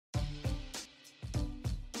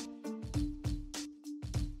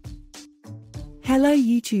Hello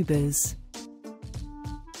YouTubers!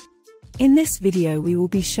 In this video we will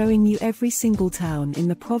be showing you every single town in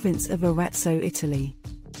the province of Arezzo, Italy.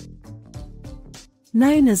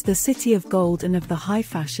 Known as the City of Gold and of the High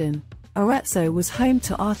Fashion, Arezzo was home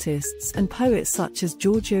to artists and poets such as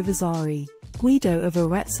Giorgio Vasari, Guido of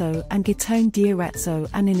Arezzo and Gaetone di Arezzo,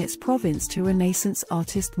 and in its province to Renaissance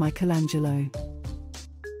artist Michelangelo.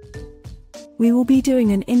 We will be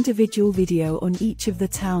doing an individual video on each of the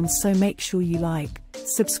towns, so make sure you like,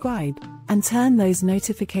 subscribe, and turn those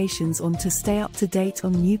notifications on to stay up to date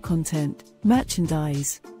on new content,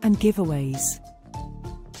 merchandise, and giveaways.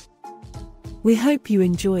 We hope you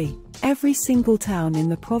enjoy every single town in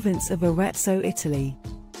the province of Arezzo, Italy.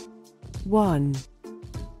 1.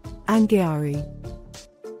 Anghiari.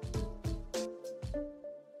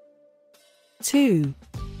 2.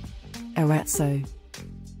 Arezzo.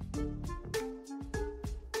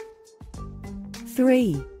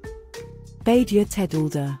 3. Badia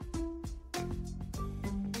Tedalda.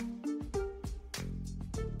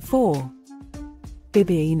 4.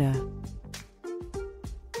 Bibbiena.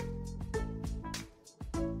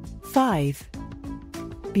 5.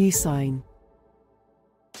 Bucine.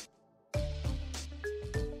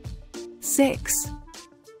 6.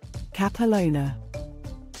 Capolona.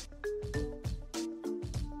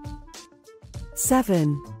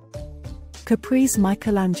 7. Caprese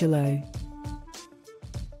Michelangelo.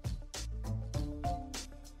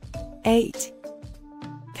 8.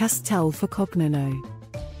 Castel Focognano.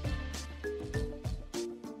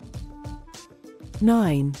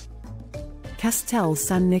 9. Castel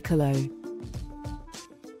San Niccolò.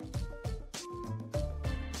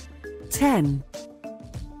 10.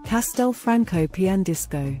 Castelfranco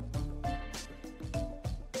Piandiscò.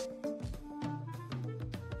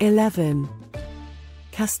 11.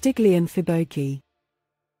 Castiglion Fibocchi.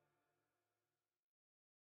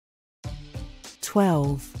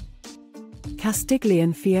 12.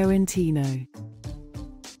 Castiglion Fiorentino.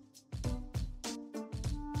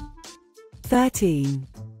 13.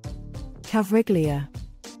 Cavriglia.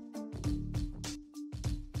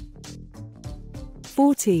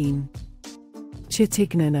 14.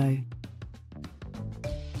 Chitignano.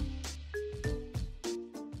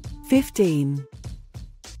 15.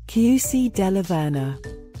 Chiusi della Verna.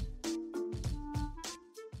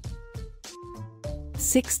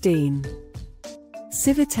 16.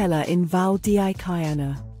 Civitella in Val di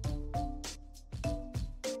Chiana.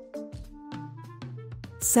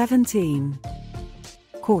 17.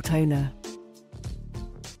 Cortona.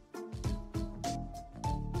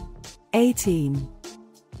 18.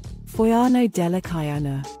 Focognano della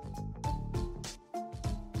Chiana.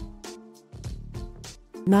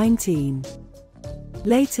 19.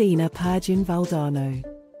 Latina Pergine Valdano.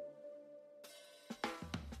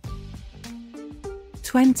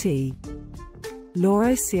 20.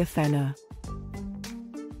 Loro Siafena.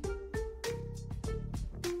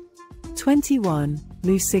 21.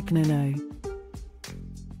 Lusignano.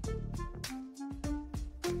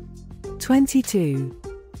 22.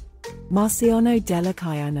 Marciano della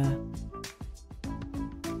Chiana.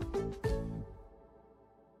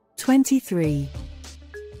 23.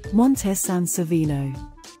 Monte San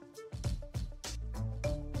Savino.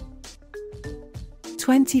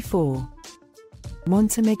 24.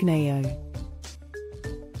 Montemagneo.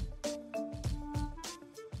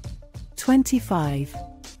 25.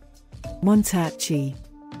 Montacchi.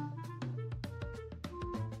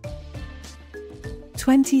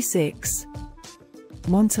 26.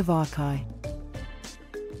 Montevarchi.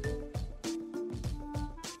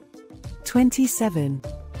 27.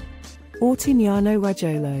 Ortignano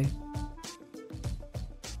Raggiolo.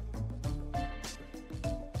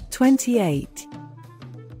 28.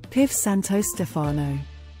 Piv Santo Stefano.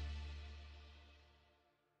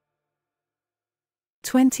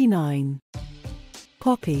 29.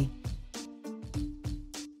 Poppy.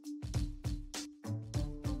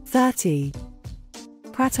 30.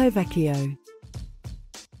 Prato Vecchio.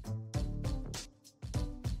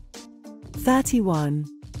 31.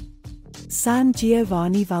 San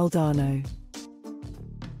Giovanni Valdarno.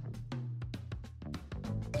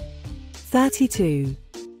 32.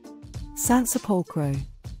 San Sepolcro.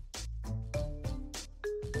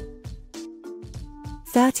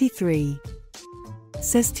 33.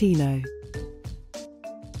 Sestino.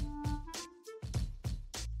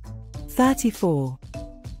 34.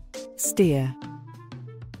 Stia.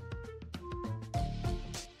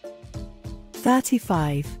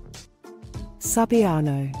 35.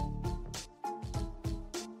 Sabbiano.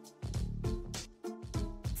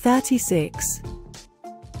 36.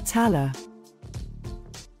 Tala.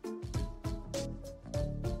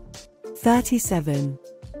 37.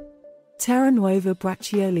 Terra Nuova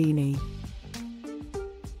Bracciolini.